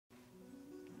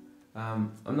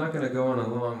I'm not going to go on a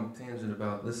long tangent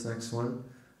about this next one,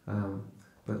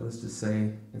 but let's just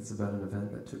say it's about an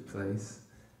event that took place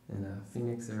in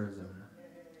Phoenix, Arizona.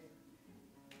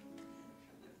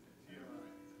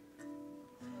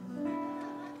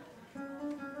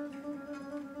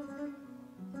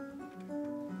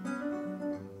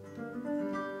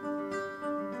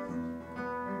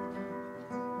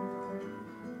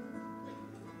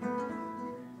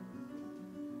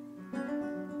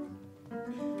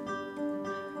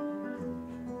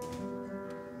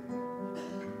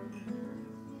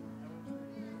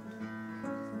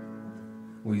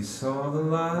 We saw the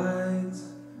lights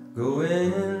go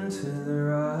into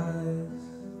their eyes,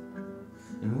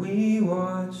 and we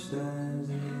watched as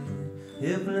they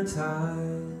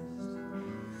hypnotized.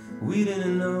 We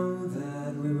didn't know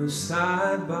that we were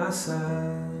side by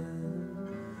side,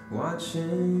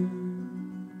 watching,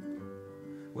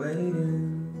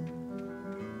 waiting.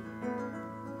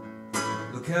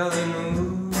 Look how they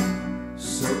move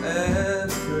so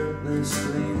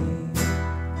effortlessly.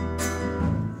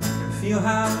 Feel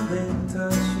how they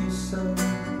touch you so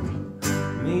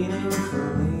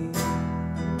meaningfully,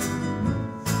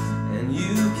 and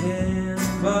you can't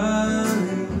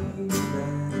believe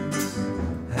that it's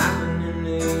happening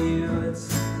to you. It's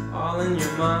all in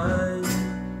your mind.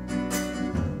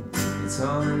 It's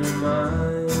all in your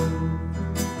mind.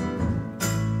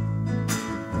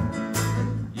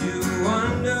 You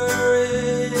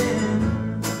wondering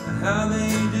how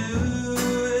they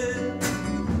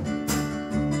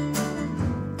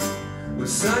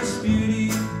such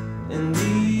beauty and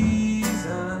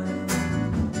design,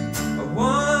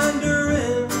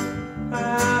 wondering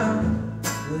how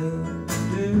they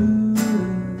do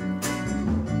it,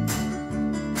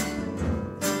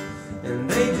 and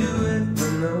they do it with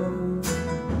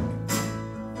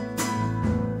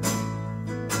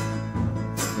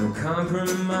no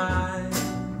compromise,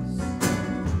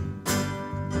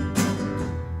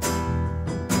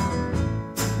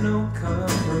 no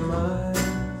compromise.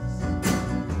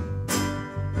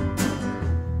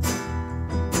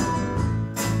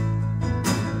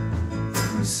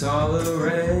 We saw the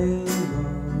rainbow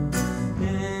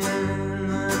in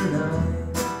the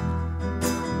night,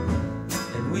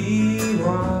 and we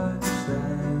watched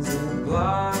as it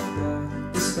blocked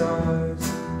out the stars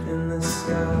in the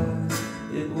sky.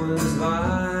 It was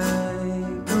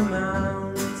like a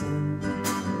mountain.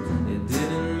 It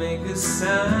didn't make a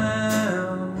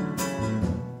sound,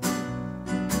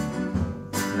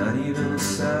 not even a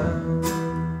sound.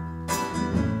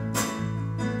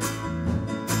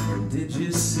 Did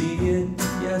you see it?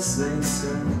 Yes, they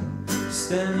said,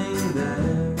 standing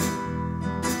there.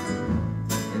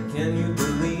 And can you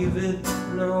believe it?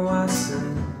 No, I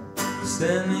said,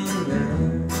 standing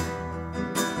there.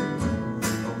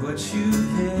 Oh, but you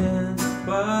can't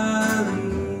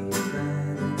believe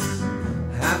that it's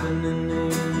happening to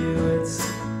you. It's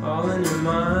all in your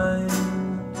mind.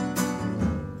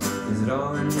 Is it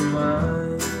all in your mind?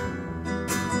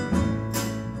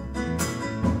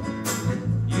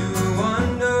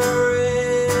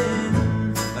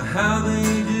 How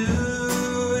they do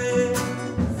it,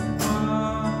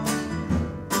 oh,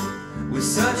 with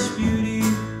such beauty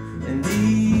and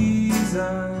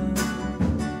design,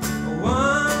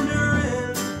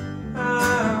 wondering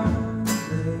how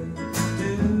they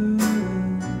do it,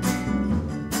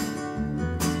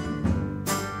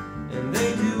 and they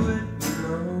do it, you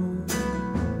know,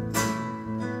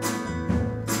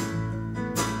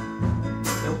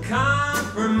 no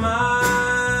compromise.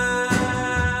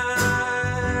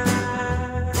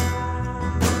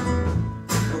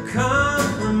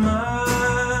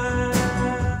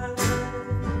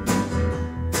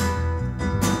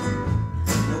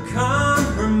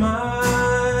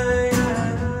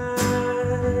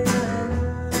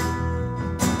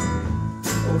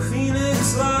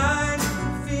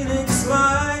 Phoenix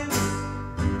lights.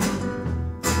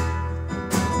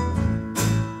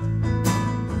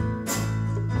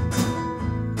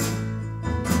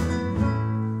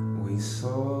 We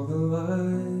saw the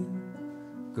light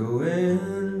go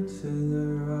into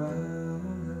their eyes.